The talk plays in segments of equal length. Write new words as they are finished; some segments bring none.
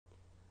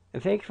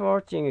Thank you for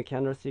watching a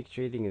candlestick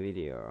trading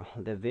video.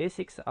 The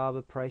basics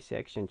of price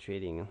action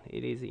trading.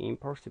 It is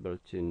impossible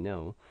to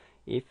know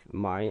if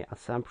my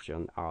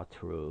assumptions are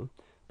true.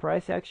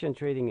 Price action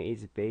trading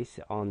is based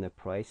on the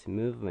price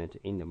movement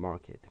in the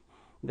market.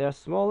 The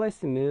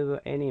smallest move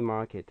any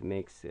market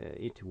makes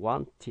it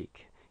one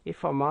tick.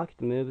 If a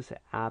market moves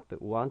up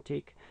one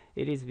tick,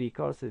 it is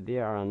because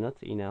there are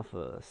not enough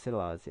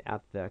sellers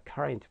at the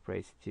current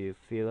price to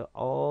fill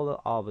all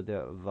of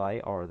the buy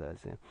orders.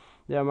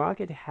 The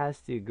market has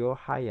to go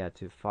higher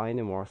to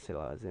find more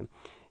sellers.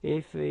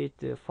 If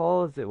it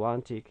falls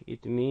one tick,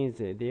 it means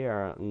there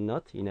are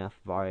not enough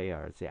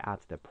buyers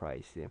at the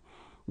price.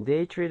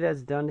 Day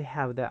traders don't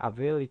have the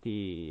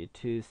ability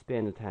to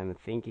spend time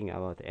thinking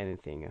about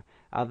anything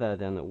other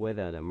than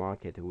whether the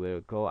market will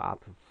go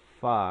up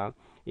far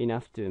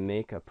enough to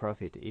make a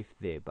profit if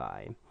they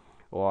buy,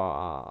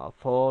 or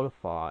fall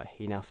far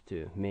enough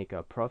to make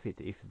a profit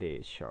if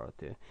they short.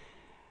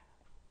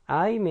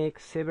 I make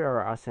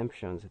several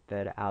assumptions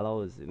that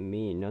allows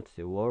me not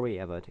to worry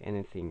about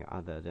anything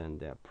other than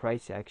the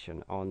price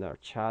action on the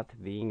chart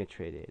being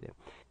traded.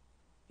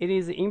 It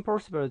is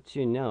impossible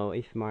to know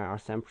if my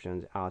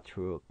assumptions are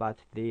true, but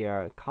they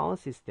are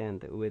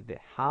consistent with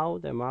how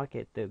the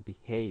market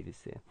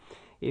behaves.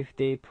 If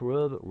they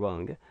prove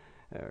wrong,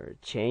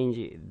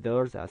 change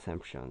those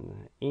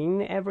assumptions.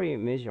 In every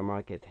major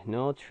market,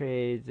 no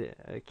trade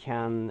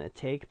can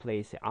take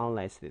place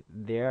unless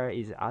there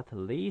is at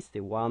least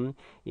one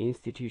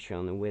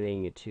institution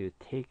willing to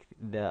take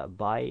the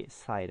buy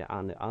side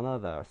and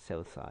another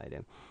sell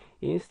side.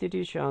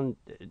 Institutions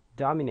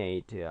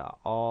dominate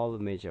all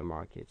major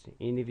markets.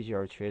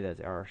 Individual traders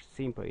are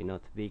simply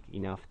not big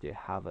enough to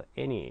have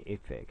any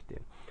effect.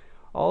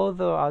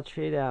 Although a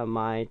trader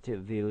might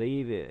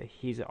believe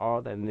his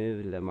order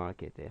moved the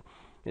market,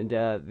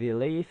 the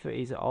belief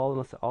is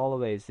almost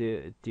always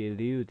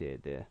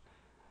diluted.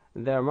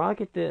 The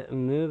market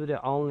moved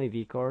only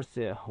because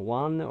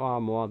one or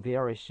more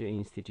bearish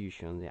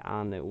institutions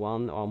and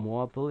one or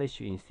more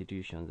bullish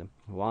institutions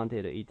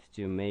wanted it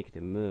to make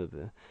the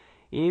move.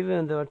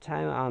 Even though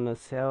time and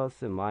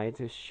sales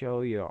might show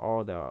your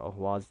order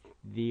was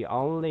the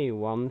only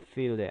one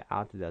filled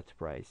at that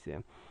price,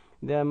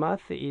 the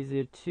math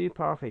is too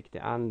perfect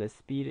and the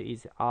speed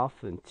is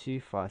often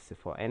too fast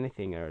for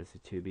anything else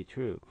to be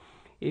true.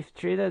 If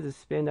traders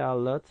spend a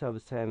lot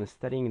of time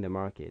studying the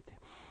market,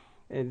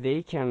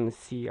 they can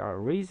see a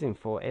reason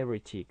for every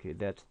tick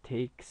that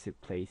takes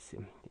place.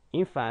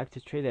 In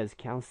fact, traders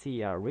can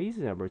see a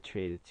reasonable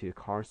trade to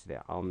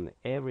consider on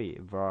every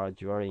bar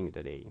during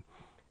the day.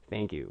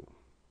 Thank you.